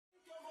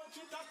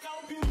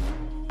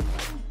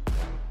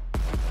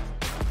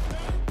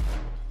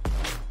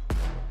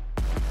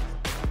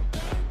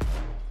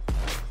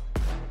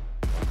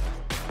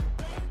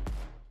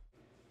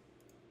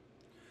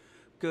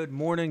Good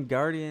morning,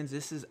 Guardians.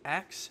 This is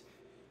Axe.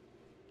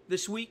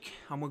 This week,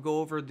 I'm going to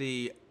go over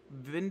the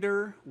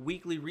vendor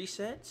weekly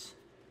resets.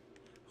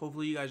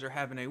 Hopefully, you guys are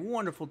having a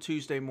wonderful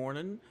Tuesday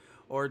morning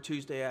or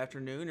Tuesday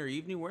afternoon or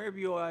evening, wherever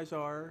you guys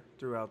are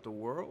throughout the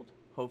world.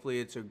 Hopefully,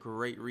 it's a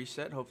great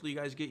reset. Hopefully, you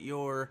guys get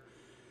your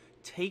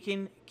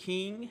Taken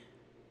King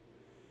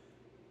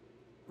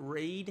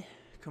raid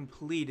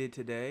completed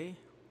today.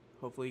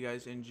 Hopefully, you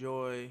guys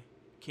enjoy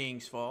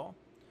King's Fall.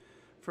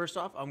 First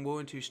off, I'm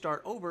going to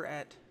start over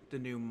at the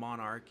new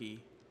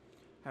Monarchy.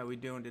 How we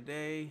doing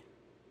today?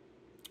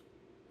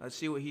 Let's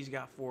see what he's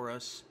got for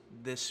us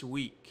this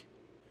week.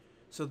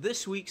 So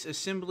this week's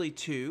Assembly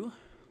 2,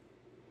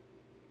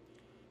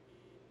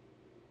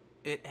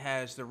 it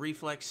has the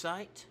Reflex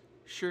Sight,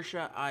 Sure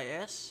Shot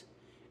IS,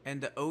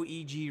 and the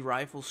OEG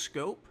Rifle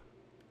Scope.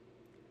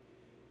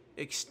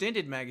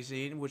 Extended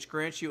Magazine, which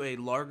grants you a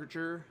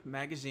larger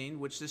magazine,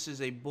 which this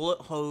is a bullet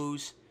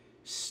hose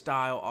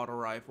style auto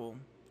rifle.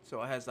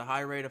 So it has the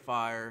high rate of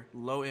fire,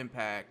 low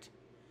impact.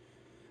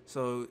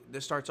 So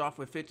this starts off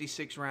with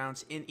 56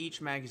 rounds in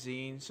each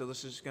magazine. So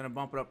this is going to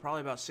bump it up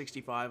probably about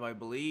 65, I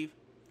believe.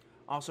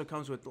 Also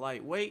comes with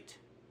lightweight,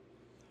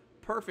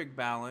 perfect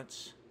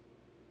balance,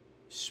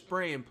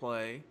 spray and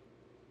play,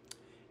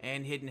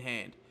 and hidden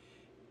hand.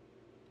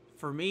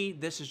 For me,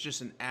 this is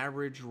just an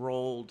average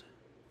rolled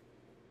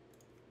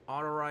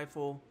auto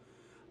rifle.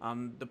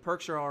 The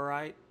perks are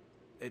alright.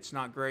 It's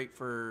not great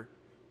for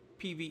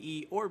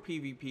PvE or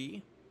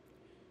PvP.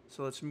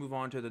 So let's move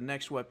on to the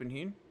next weapon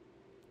here.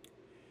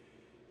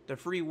 The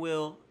Free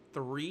Will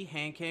 3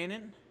 hand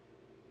cannon.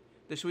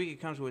 This week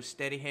it comes with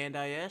Steady Hand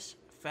IS,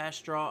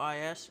 Fast Draw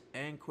IS,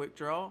 and Quick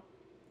Draw.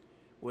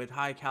 With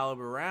high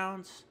caliber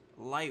rounds,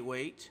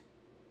 lightweight,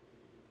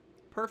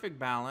 perfect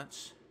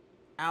balance,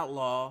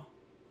 outlaw,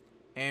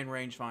 and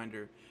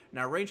rangefinder.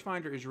 Now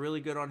rangefinder is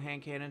really good on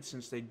hand cannons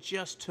since they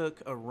just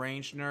took a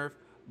range nerf.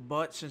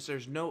 But since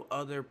there's no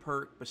other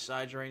perk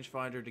besides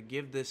rangefinder to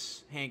give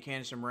this hand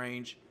cannon some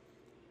range,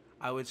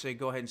 I would say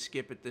go ahead and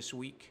skip it this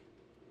week.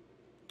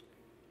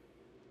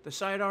 The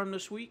sidearm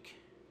this week,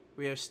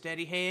 we have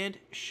Steady Hand,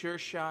 Sure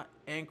Shot,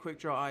 and Quick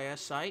Draw IS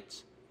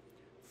sights,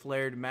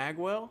 flared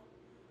magwell,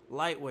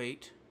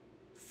 lightweight,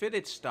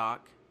 fitted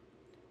stock,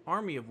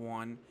 army of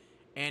one,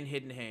 and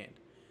hidden hand.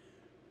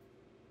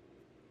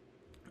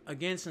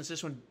 Again, since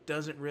this one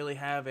doesn't really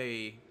have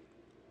a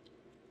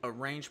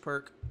range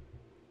perk,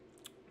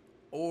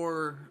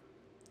 or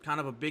kind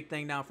of a big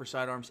thing now for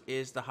sidearms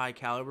is the high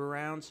caliber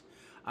rounds,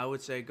 I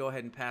would say go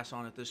ahead and pass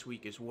on it this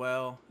week as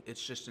well.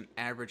 It's just an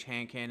average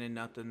hand cannon,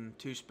 nothing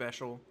too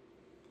special.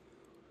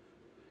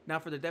 Now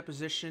for the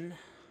deposition,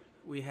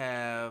 we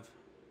have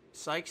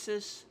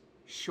Sixus,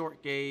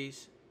 Short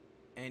Gaze,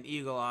 and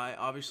Eagle Eye.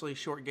 Obviously,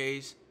 Short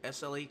Gaze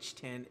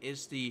SLH-10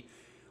 is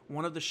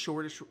one of the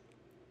shortest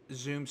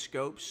zoom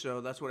scopes,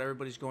 so that's what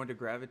everybody's going to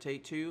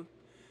gravitate to.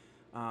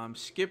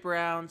 Skip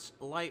rounds,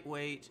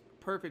 lightweight,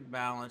 perfect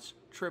balance,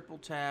 triple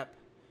tap,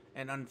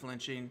 and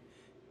unflinching.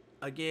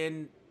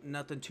 Again,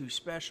 nothing too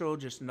special,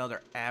 just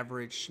another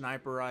average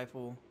sniper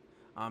rifle.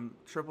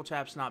 Triple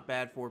tap's not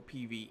bad for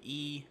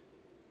PvE.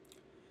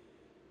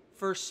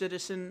 First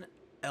Citizen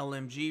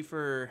LMG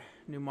for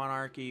New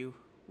Monarchy.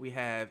 We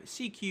have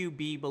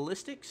CQB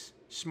Ballistics,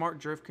 Smart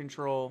Drift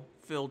Control,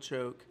 Fill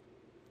Choke,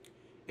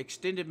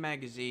 Extended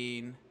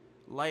Magazine,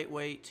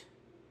 lightweight,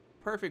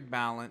 perfect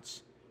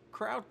balance,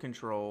 crowd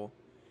control,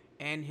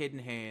 and hidden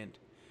hand.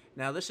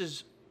 Now this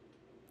is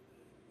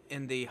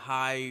in the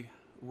high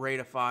rate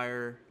of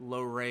fire,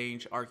 low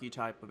range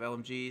archetype of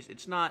LMGs.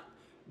 It's not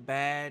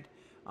bad.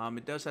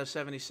 It does have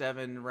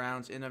 77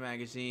 rounds in a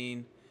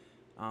magazine.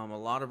 A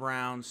lot of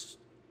rounds.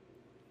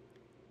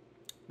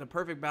 The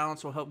perfect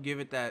balance will help give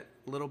it that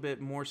little bit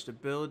more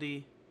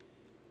stability.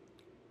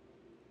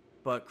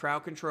 But crowd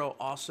control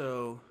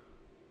also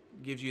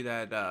gives you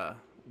that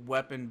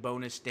weapon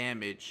bonus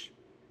damage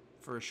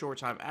for a short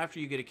time after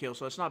you get a kill.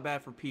 So it's not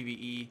bad for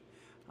PvE.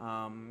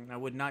 I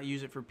would not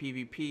use it for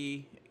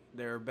PvP.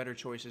 There are better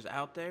choices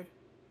out there.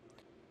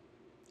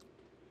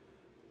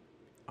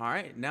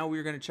 Alright, now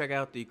we're going to check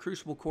out the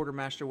Crucible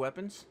Quartermaster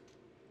weapons.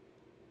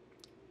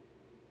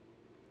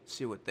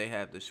 See what they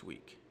have this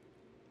week.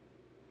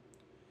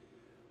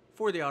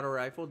 For the auto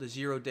rifle, the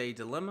Zero Day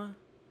Dilemma.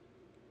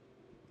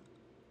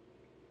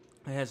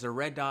 It has the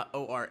Red Dot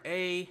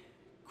ORA,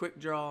 Quick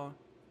Draw,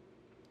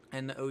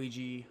 and the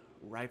OEG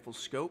Rifle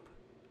Scope.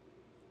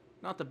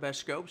 Not the best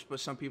scopes, but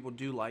some people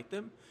do like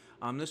them.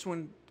 This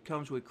one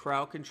comes with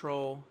crowd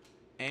control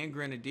and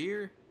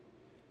grenadier,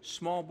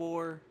 small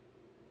bore,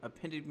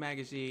 appended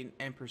magazine,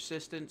 and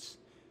persistence.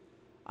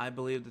 I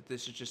believe that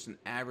this is just an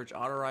average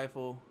auto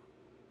rifle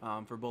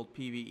for both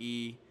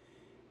PvE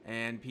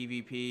and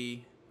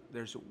PvP.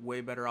 There's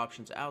way better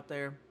options out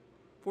there.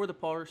 For the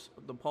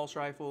pulse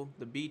rifle,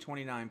 the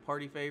B29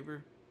 Party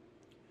Favor,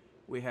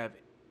 we have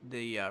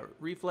the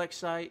Reflex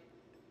Sight,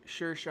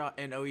 Sure Shot,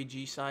 and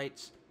OEG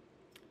sights.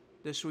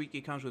 This week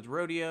it comes with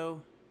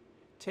Rodeo,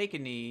 Take a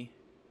Knee,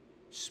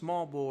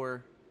 Small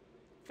Bore,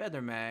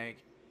 Feather Mag,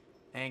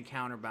 and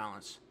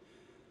Counterbalance.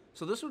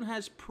 So this one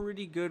has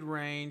pretty good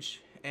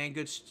range and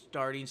good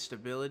starting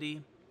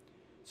stability.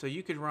 So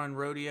you could run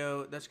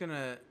Rodeo. That's going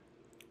to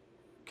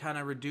kind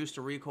of reduce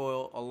the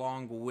recoil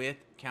along with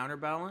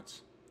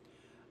Counterbalance.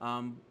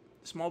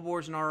 Small Bore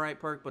is an alright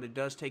perk, but it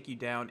does take you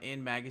down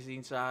in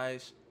magazine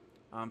size.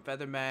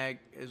 Feather Mag,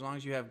 as long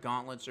as you have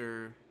gauntlets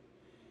or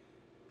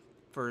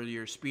for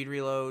your speed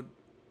reload,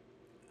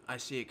 I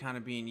see it kind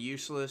of being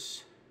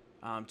useless.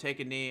 Take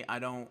a Knee, I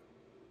don't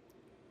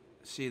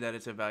see that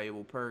it's a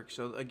valuable perk.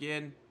 So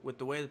again, with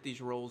the way that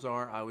these rolls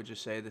are, I would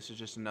just say this is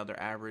just another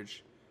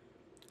average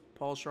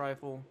pulse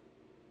rifle.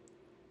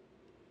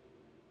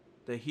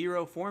 The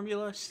Hero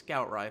Formula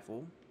Scout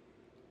Rifle.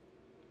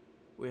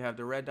 We have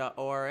the Red Dot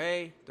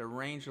ORA, the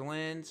Range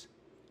Lens,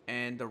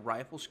 and the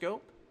Rifle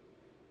Scope.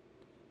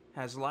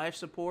 Has life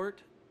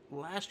support,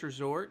 last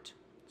resort,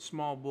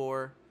 small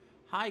bore,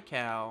 high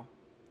cal,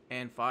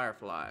 and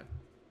Firefly.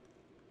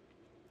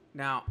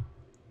 Now,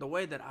 the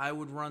way that I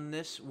would run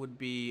this would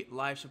be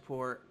life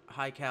support,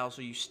 high cal,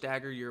 so you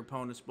stagger your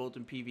opponents both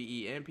in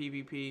PvE and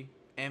PvP.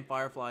 And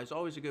Firefly is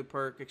always a good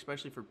perk,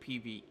 especially for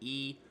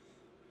PvE.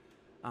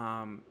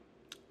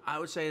 I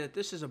would say that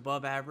this is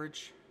above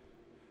average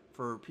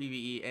for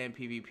PvE and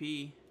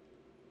PvP.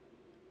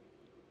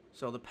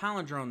 So the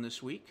palindrome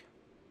this week,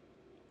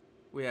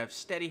 we have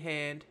Steady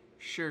Hand,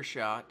 Sure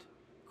Shot,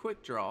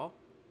 Quick Draw.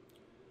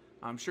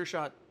 Sure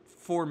Shot,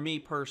 for me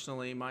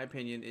personally, in my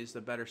opinion, is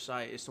the better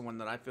sight. It's the one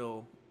that I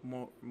feel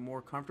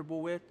more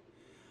comfortable with.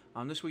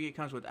 This week it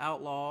comes with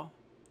Outlaw,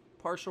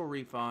 Partial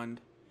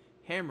Refund,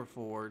 Hammer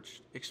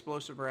Forged,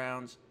 Explosive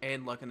Rounds,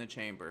 and Luck in the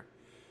Chamber.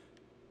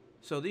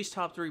 So these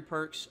top three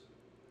perks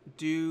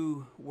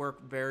do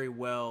work very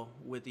well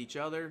with each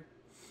other.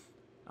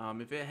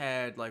 If it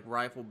had like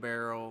Rifle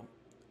Barrel,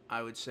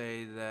 I would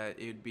say that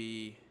it would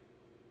be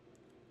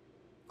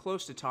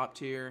close to top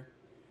tier.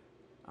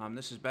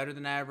 This is better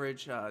than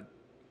average.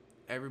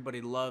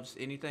 Everybody loves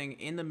anything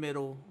in the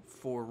middle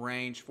for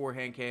range, for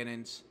hand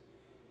cannons.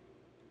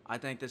 I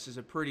think this is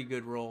a pretty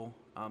good roll.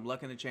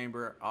 Luck in the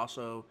Chamber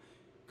also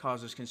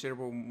causes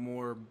considerable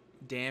more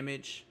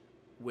damage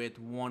with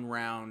one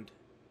round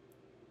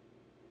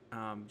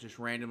just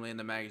randomly in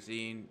the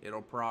magazine.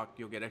 It'll proc,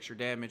 you'll get extra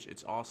damage.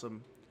 It's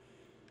awesome.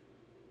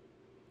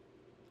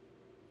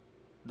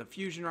 The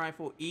Fusion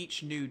Rifle,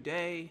 Each New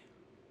Day,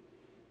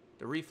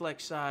 the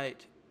Reflex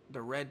Sight,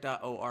 the Red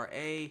Dot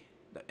ORA,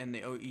 and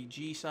the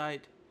OEG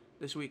sight.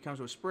 This week comes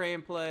with Spray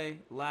and Play,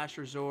 Last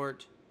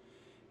Resort,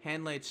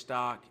 Hand Laid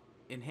Stock,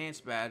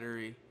 Enhanced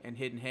Battery, and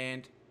Hidden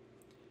Hand.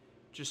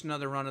 Just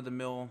another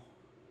run-of-the-mill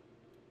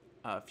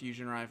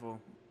fusion rifle.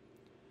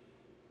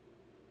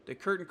 The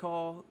Curtain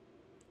Call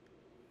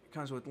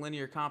comes with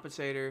Linear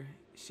Compensator,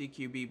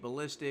 CQB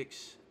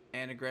Ballistics,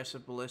 and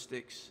Aggressive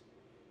Ballistics.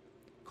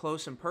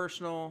 Close and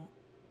Personal,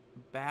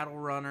 Battle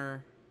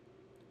Runner,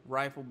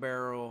 Rifle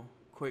Barrel,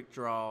 Quick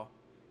Draw,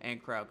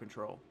 and Crowd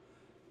Control.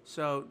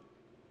 So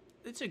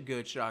it's a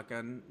good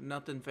shotgun,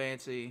 nothing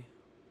fancy.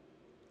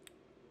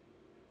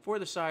 For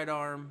the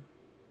sidearm,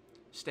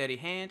 Steady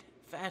Hand,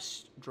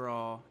 Fast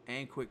Draw,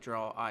 and Quick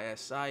Draw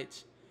IS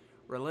sights,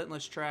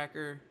 Relentless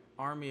Tracker,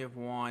 Army of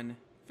One,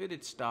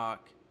 Fitted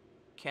Stock,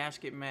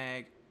 Casket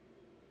Mag,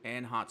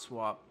 and Hot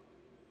Swap.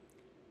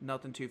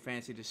 Nothing too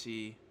fancy to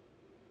see.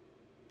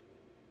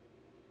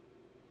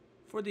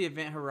 For the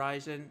Event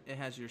Horizon, it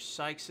has your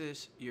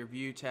Sixus, your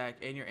View Tac,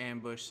 and your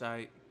Ambush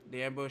sight.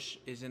 The Ambush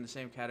is in the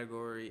same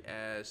category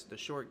as the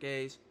Short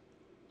Gaze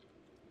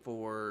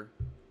for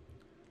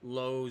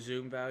low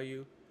zoom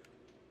value.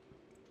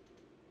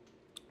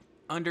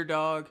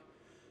 Underdog,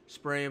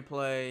 Spray and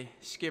Play,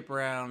 Skip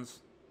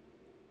Rounds,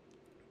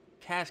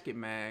 Casket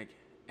Mag,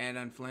 and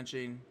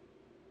Unflinching.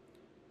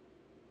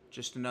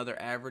 Just another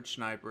average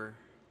sniper.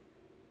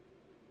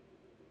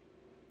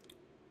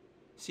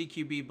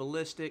 CQB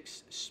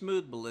Ballistics,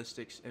 Smooth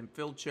Ballistics, and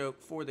Field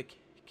Choke for the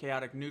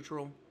Chaotic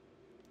Neutral.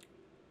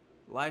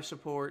 Life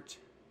Support,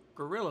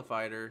 Guerrilla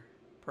Fighter,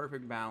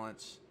 Perfect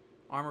Balance,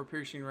 Armor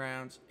Piercing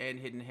Rounds, and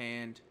Hidden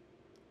Hand.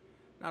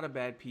 Not a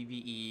bad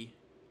PvE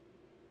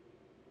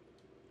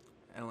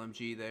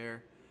LMG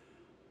there.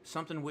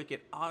 Something Wicked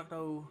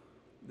Auto.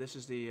 This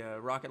is the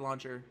rocket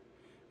launcher.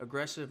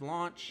 Aggressive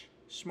Launch,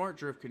 Smart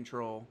Drift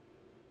Control,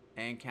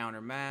 and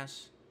Counter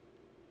Mass.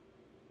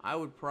 I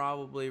would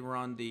probably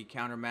run the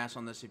Counter Mass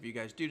on this if you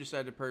guys do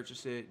decide to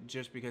purchase it,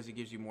 just because it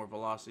gives you more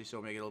velocity, so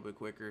it'll make it a little bit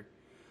quicker.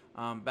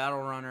 Battle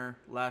Runner,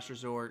 Last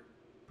Resort,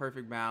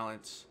 Perfect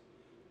Balance,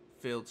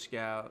 Field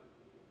Scout,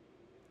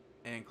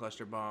 and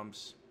Cluster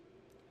Bombs.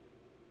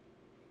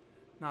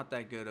 Not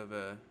that good of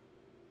a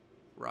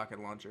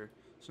rocket launcher.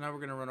 So now we're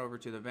going to run over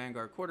to the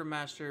Vanguard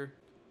Quartermaster.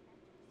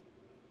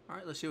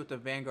 Alright, let's see what the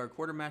Vanguard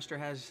Quartermaster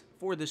has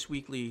for this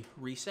weekly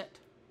reset.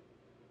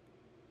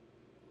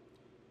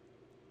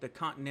 The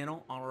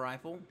Continental Auto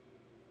Rifle,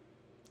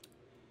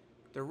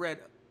 the Red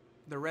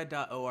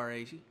Dot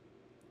ORA,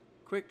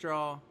 Quick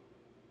Draw,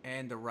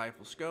 and the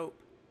Rifle Scope.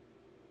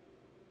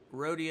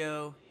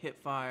 rodeo,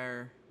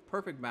 hipfire,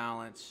 perfect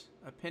balance,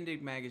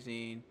 appended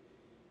magazine,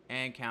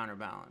 and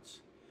counterbalance.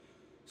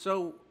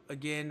 So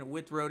again,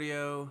 with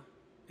rodeo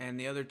and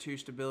the other two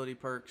stability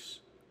perks,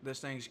 this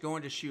thing's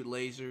going to shoot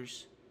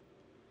lasers.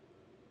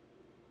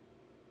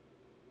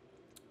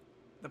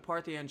 The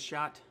Parthenon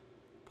Shot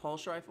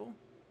Pulse Rifle.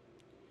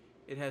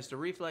 It has the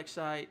reflex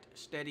sight,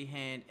 steady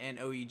hand, and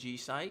OEG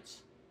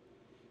sights.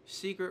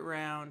 Secret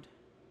round,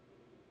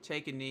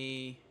 take a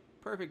knee,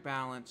 perfect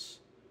balance,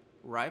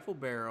 rifle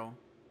barrel,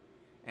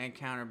 and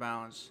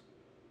counterbalance.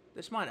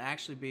 This might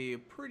actually be a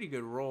pretty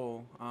good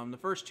roll. The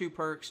first two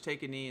perks,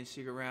 take a knee and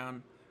secret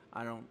round,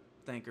 I don't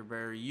think are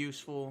very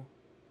useful.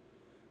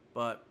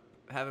 But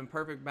having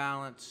perfect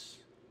balance,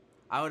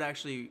 I would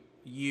actually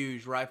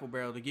use rifle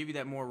barrel to give you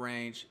that more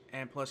range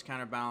and plus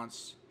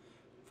counterbalance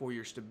for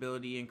your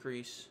stability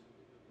increase.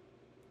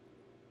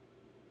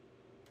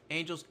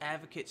 Angel's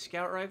Advocate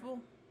Scout Rifle.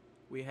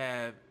 We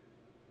have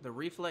the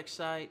reflex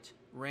sight,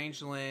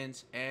 range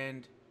lens,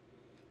 and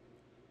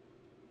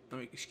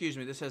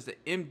this has the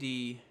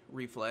MD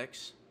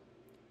reflex,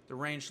 the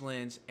range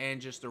lens, and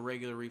just the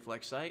regular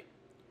reflex sight.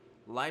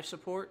 Life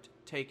support,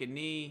 take a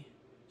knee,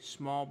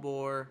 small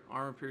bore,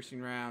 armor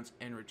piercing rounds,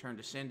 and return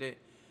to send it.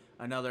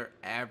 Another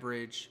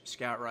average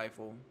scout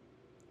rifle.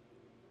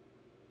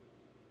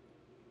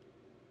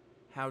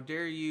 How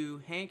dare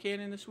you hand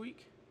cannon this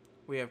week?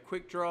 We have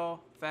quick draw,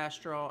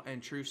 fast draw,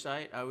 and true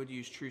sight. I would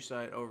use true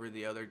sight over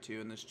the other two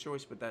in this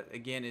choice, but that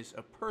again is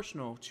a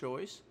personal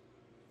choice.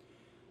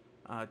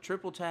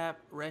 Triple tap,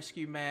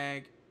 rescue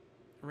mag,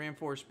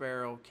 reinforced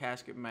barrel,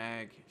 casket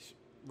mag,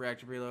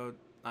 reactive reload.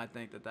 I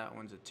think that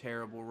one's a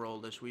terrible roll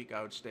this week.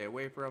 I would stay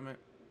away from it.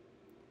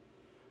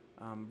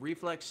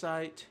 Reflex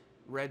sight,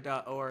 red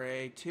dot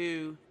ORA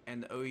 2,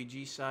 and the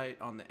OEG sight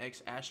on the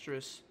X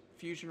Astris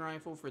fusion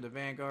rifle for the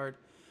Vanguard.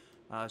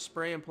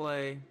 Spray and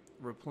play,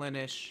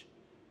 replenish,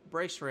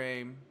 brace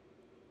frame,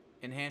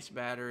 enhanced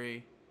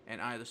battery,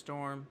 and Eye of the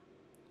Storm.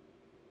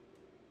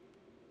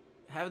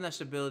 Having that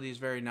stability is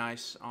very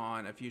nice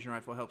on a fusion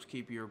rifle. Helps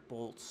keep your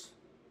bolts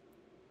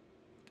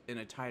in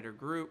a tighter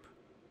group.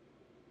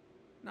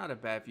 Not a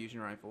bad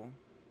fusion rifle.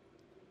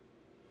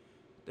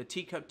 The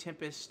Teacup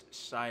Tempest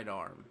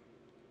Sidearm.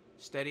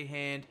 Steady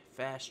hand,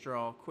 fast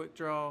draw, quick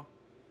draw,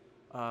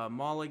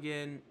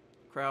 mulligan,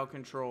 crowd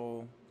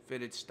control,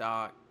 fitted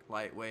stock,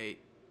 lightweight,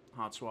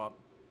 hot swap.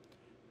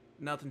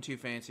 Nothing too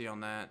fancy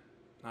on that.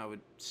 I would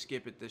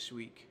skip it this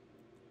week.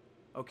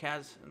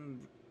 Occam's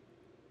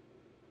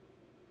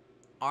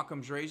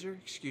Razor,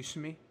 excuse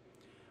me.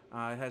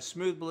 It has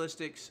smooth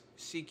ballistics,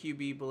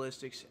 CQB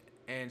ballistics,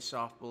 and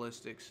soft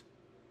ballistics.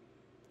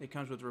 It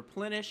comes with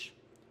replenish,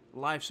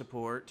 life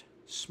support,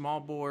 small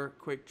bore,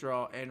 quick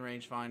draw, and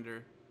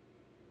rangefinder.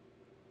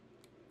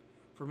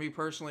 For me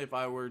personally, if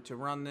I were to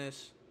run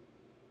this,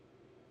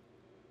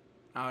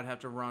 I would have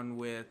to run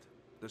with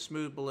the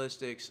smooth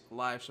ballistics,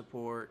 life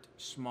support,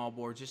 small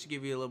bore, just to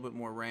give you a little bit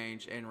more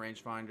range and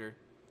rangefinder.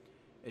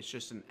 It's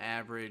just an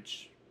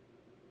average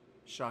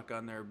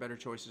shotgun. There are better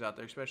choices out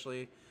there,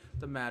 especially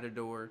the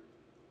Matador,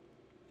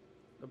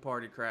 the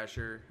Party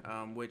Crasher,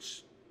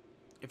 which,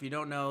 if you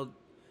don't know,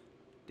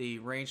 the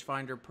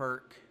rangefinder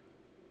perk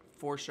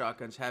for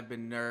shotguns have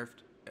been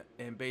nerfed,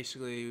 and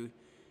basically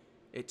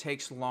it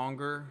takes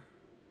longer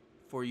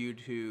for you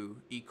to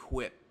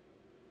equip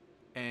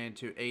and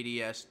to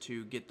ADS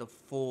to get the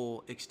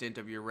full extent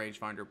of your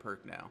rangefinder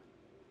perk now.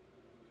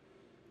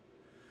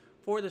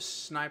 For the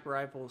sniper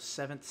rifle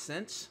 7th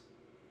Sense,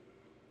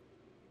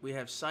 we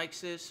have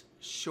Sixus,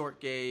 Short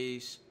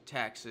Gaze,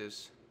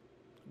 Taxus,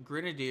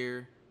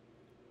 Grenadier,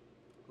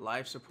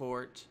 Life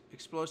Support,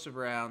 Explosive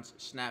Rounds,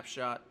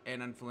 Snapshot,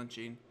 and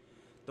Unflinching.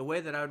 The way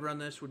that I would run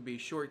this would be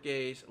Short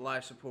Gaze,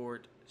 Life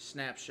Support,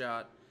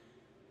 Snapshot,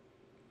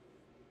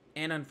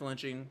 and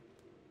Unflinching.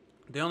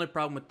 The only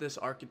problem with this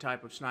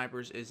archetype of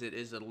snipers is it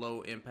is a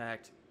low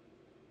impact,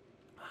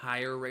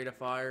 higher rate of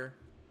fire.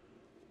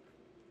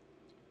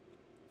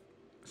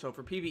 So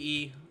for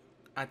PvE,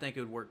 I think it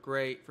would work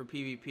great. For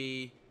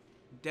PvP,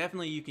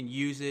 definitely you can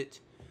use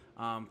it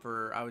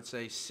for, I would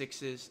say,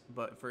 6s,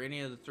 but for any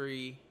of the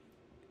 3v3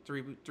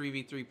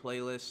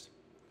 playlists,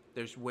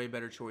 there's way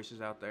better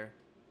choices out there.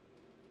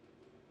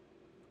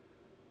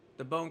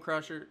 The Bone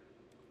Crusher,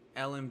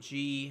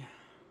 LMG,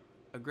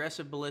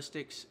 Aggressive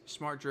Ballistics,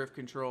 Smart Drift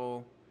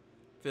Control,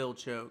 Field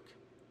Choke.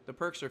 The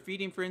perks are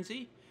Feeding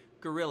Frenzy,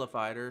 Guerrilla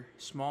Fighter,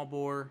 Small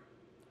Bore,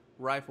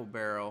 Rifle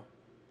Barrel,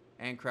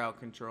 and Crowd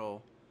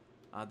Control.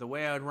 The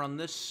way I would run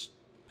this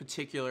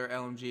particular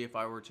LMG if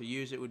I were to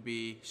use it would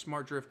be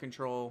Smart Drift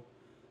Control,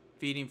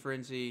 Feeding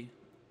Frenzy,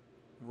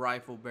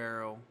 Rifle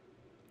Barrel.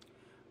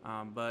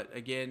 But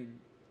again,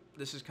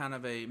 this is kind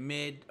of a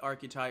mid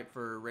archetype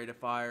for rate of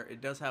fire.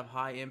 It does have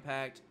high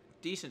impact,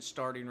 decent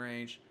starting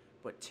range,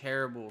 but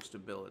terrible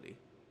stability.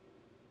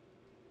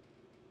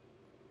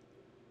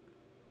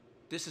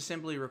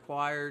 Disassembly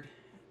required.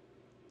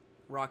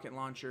 Rocket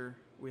launcher.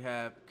 We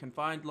have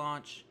confined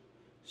launch,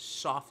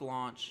 soft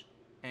launch,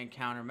 and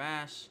counter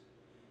mass.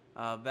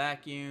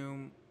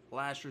 Vacuum,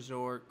 last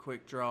resort,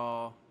 quick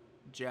draw,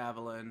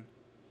 javelin,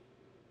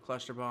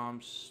 cluster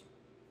bombs.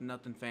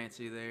 Nothing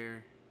fancy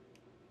there.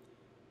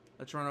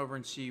 Let's run over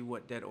and see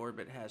what Dead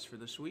Orbit has for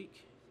this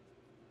week.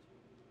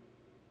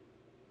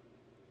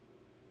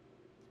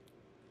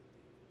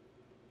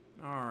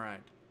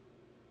 Alright.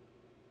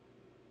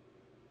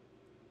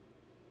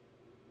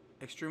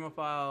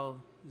 Extremophile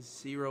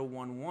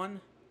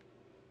 011.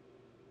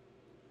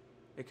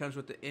 It comes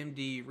with the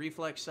MD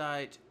reflex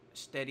sight,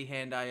 steady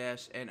hand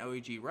IS, and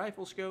OEG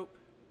rifle scope.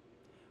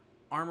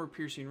 Armor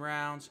piercing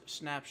rounds,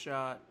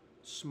 snapshot,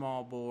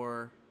 small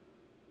bore,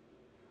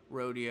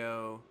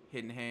 rodeo,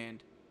 hidden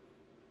hand.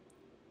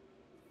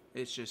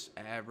 It's just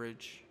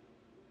average.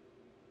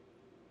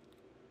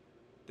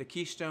 The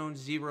Keystone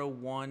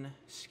 01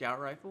 scout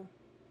rifle.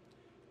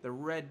 The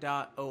red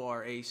dot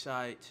ORA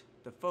sight,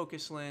 the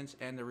focus lens,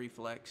 and the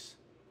reflex.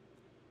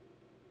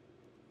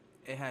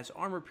 It has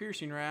armor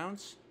piercing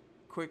rounds,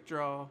 quick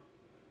draw,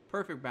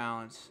 perfect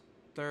balance,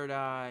 third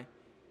eye,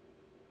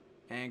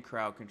 and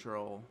crowd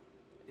control.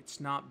 It's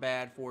not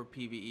bad for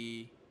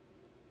PvE.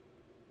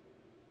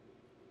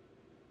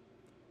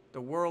 The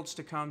Worlds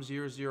to Come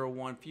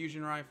 001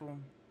 fusion rifle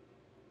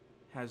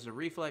has the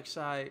reflex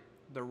sight,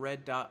 the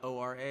red dot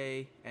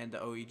ORA, and the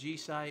OEG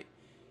sight.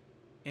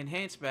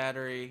 Enhanced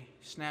battery,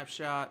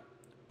 snapshot,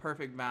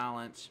 perfect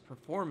balance,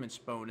 performance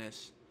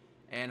bonus,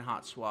 and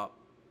hot swap.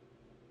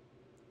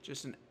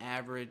 Just an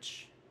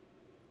average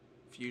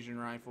fusion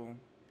rifle.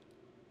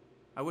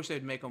 I wish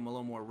they'd make them a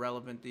little more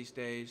relevant these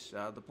days.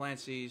 The Plan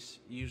Cs,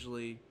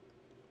 usually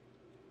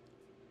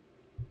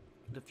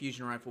the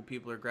fusion rifle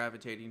people are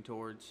gravitating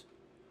towards.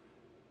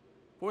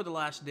 For the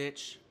last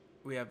ditch,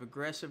 we have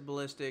aggressive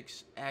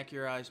ballistics,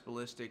 accurized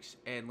ballistics,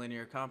 and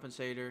linear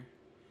compensator.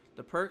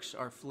 The perks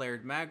are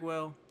flared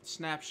magwell,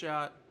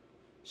 snapshot,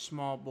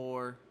 small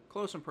bore,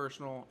 close and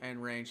personal, and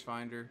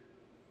rangefinder.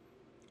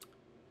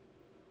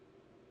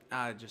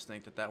 I just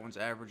think that that one's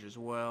average as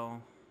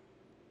well.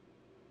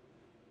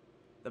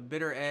 The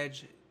Bitter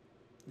Edge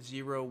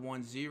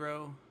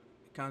 010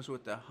 comes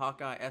with the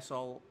Hawkeye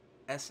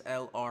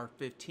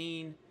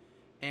SLR-15,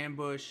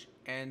 ambush,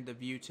 and the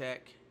ViewTech.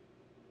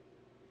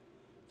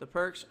 The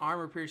perks: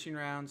 armor piercing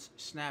rounds,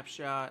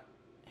 snapshot,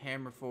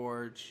 hammer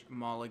forge,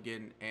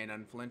 mulligan, and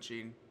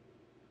unflinching.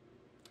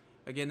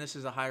 Again, this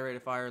is a high rate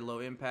of fire, low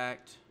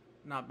impact.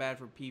 Not bad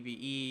for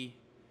PvE.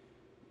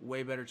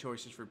 Way better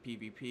choices for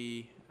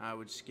PvP. I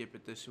would skip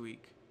it this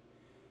week.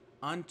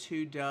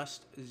 Unto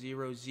Dust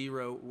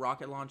 00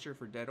 rocket launcher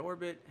for Dead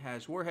Orbit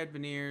has warhead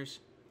veneers,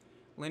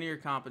 linear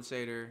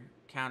compensator,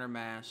 counter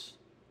mass.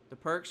 The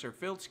perks are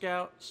Field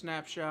Scout,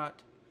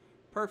 snapshot,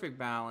 perfect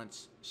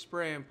balance,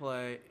 spray and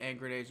play, and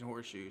grenades and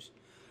horseshoes.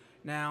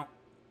 Now,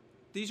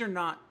 these are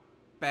not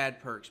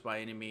bad perks by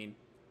any mean,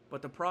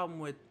 but the problem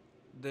with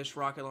this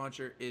rocket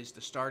launcher is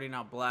the starting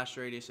out blast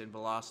radius and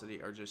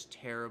velocity are just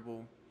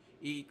terrible.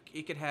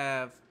 It could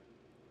have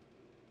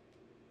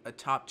a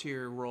top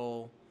tier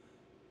roll,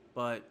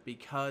 but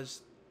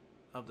because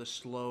of the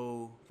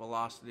slow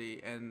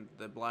velocity and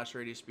the blast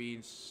radius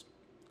being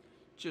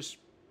just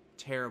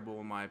terrible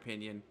in my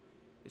opinion,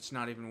 it's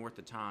not even worth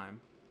the time.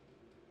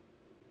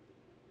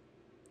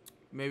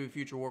 Maybe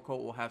future War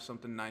Cult will have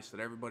something nice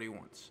that everybody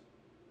wants.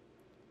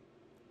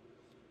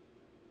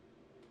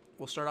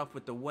 We'll start off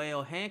with the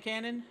Whale hand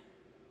cannon.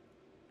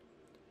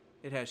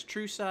 It has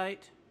true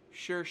sight,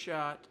 sure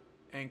shot,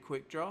 and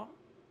quick draw.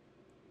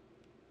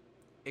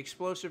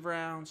 Explosive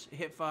rounds,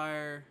 hip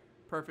fire,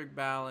 perfect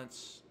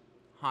balance,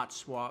 hot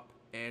swap,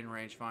 and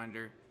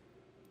rangefinder.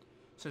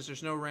 Since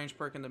there's no range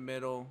perk in the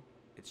middle,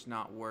 it's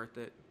not worth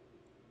it.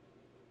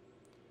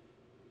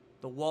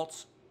 The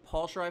Waltz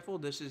Pulse Rifle,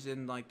 this is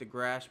in like the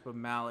Grasp of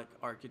Malik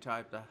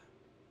archetype, the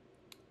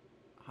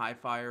high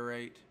fire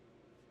rate,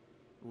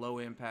 low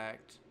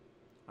impact.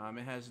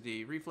 It has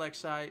the reflex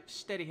sight,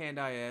 steady hand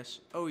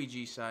IS,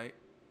 OEG sight.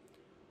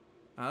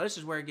 This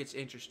is where it gets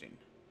interesting.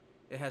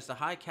 It has the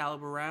high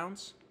caliber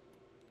rounds,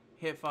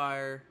 hip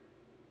fire,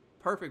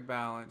 perfect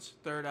balance,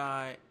 third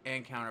eye,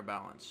 and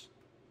counterbalance.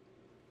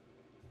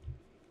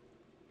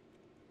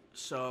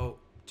 So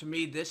to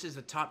me, this is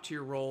a top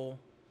tier roll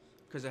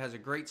because it has a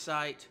great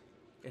sight.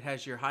 It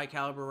has your high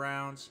caliber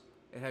rounds.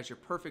 It has your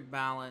perfect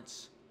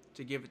balance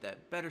to give it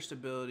that better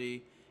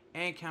stability,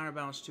 and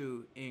counterbalance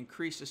to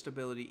increase the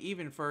stability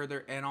even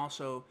further. And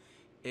also,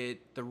 the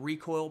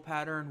recoil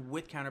pattern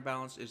with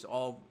counterbalance is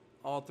all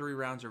three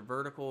rounds are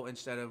vertical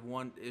instead of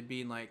it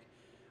being like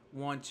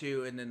 1,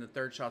 2, and then the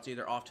third shot's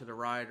either off to the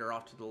right or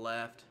off to the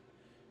left.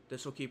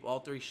 This will keep all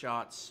three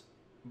shots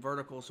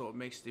vertical, so it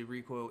makes the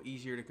recoil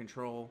easier to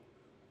control.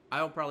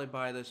 I will probably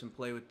buy this and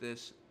play with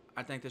this.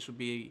 I think this would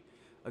be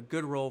a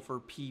good roll for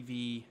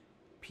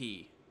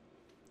PvP.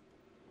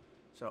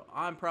 So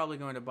I'm probably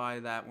going to buy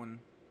that one.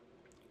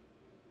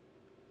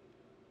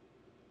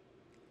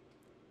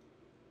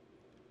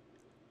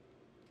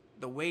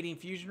 The Wading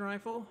Fusion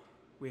Rifle,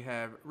 we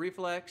have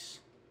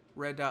reflex,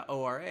 red dot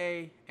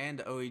ORA, and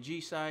the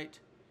OEG sight.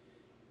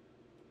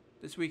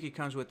 This week it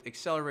comes with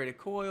accelerated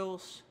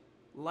coils,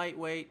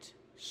 lightweight,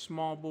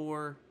 small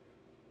bore,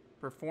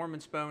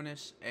 performance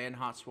bonus, and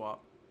hot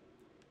swap.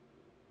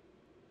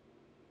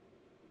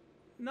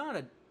 Not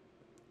a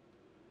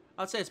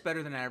I'd say it's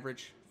better than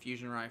average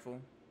fusion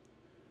rifle.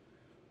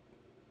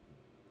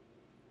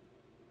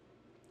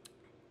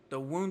 The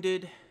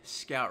Wounded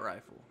Scout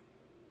Rifle.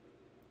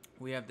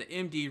 We have the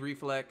MD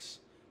Reflex,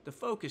 the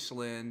Focus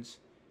Lens,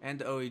 and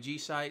the OEG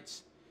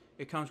sights.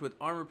 It comes with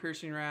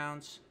armor-piercing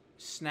rounds,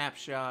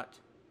 snapshot,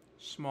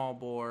 small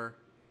bore,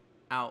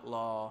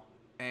 outlaw,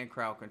 and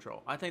crowd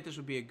control. I think this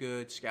would be a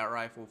good scout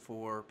rifle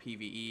for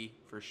PvE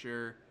for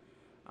sure.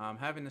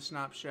 Having the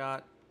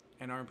snapshot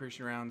and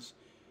armor-piercing rounds.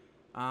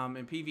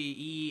 In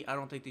PvE, I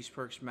don't think these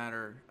perks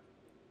matter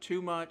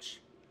too much,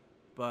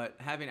 but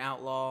having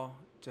outlaw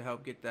to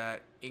help get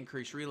that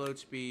increased reload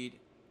speed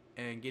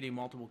and getting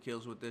multiple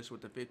kills with this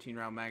with the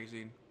 15-round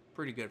magazine,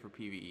 pretty good for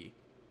PvE.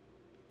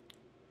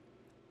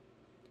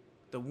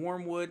 The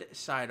Wormwood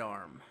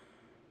Sidearm.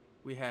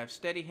 We have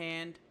steady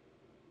hand,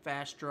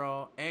 fast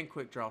draw, and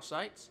quick draw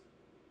sights.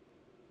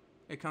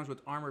 It comes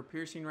with armor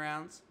piercing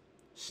rounds,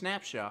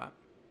 snapshot,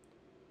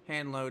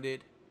 hand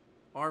loaded,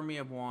 army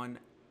of one,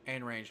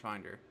 and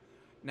rangefinder.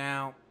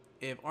 Now,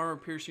 if armor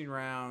piercing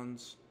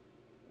rounds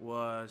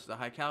was the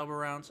high caliber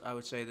rounds, I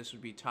would say this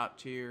would be top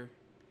tier.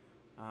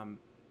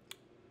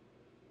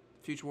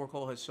 Future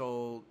Warcole has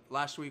sold.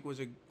 Last week was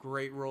a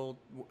great roll,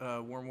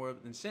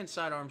 Wormwood, and since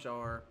sidearms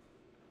are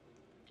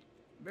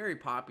very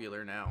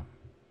popular now,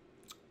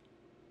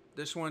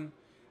 this one,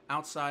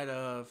 outside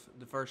of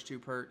the first two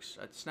perks,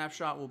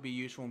 snapshot will be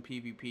useful in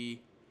PvP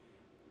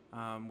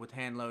with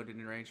hand loaded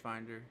and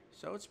rangefinder,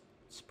 so it's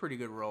a pretty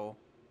good roll.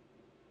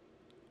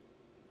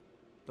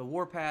 The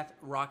Warpath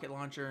rocket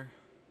launcher.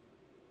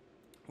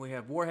 We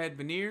have Warhead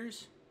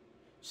Veneers,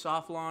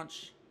 soft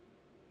launch,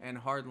 and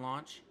hard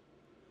launch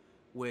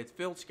with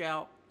Field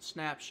Scout,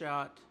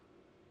 snapshot,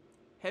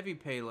 heavy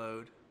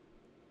payload,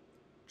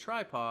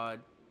 tripod,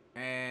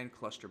 and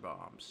cluster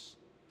bombs.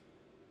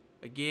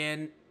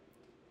 Again,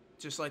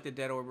 just like the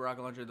Dead Orb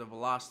rocket launcher, the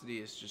velocity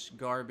is just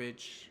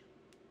garbage.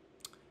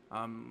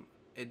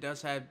 It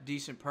does have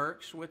decent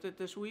perks with it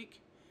this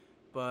week,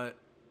 but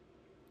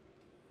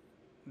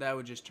that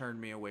would just turn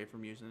me away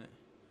from using it.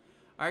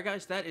 Alright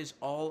guys, that is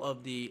all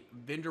of the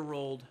vendor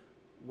rolled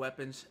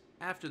weapons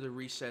after the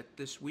reset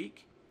this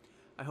week.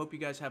 I hope you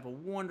guys have a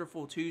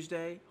wonderful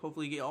Tuesday.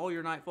 Hopefully you get all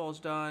your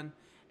Nightfalls done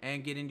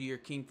and get into your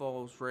King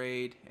Falls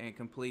raid and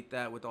complete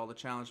that with all the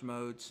challenge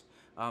modes.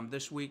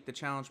 This week the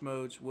challenge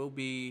modes will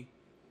be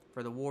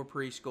for the War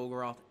Priest,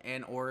 Golgoroth,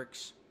 and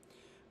Oryx.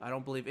 I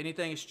don't believe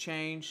anything has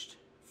changed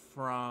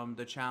from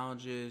the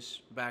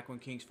challenges back when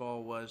King's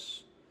Fall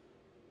was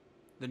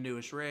the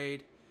newest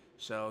raid.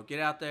 So get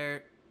out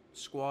there,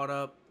 squad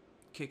up,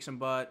 kick some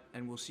butt,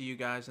 and we'll see you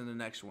guys in the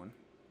next one.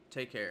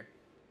 Take care.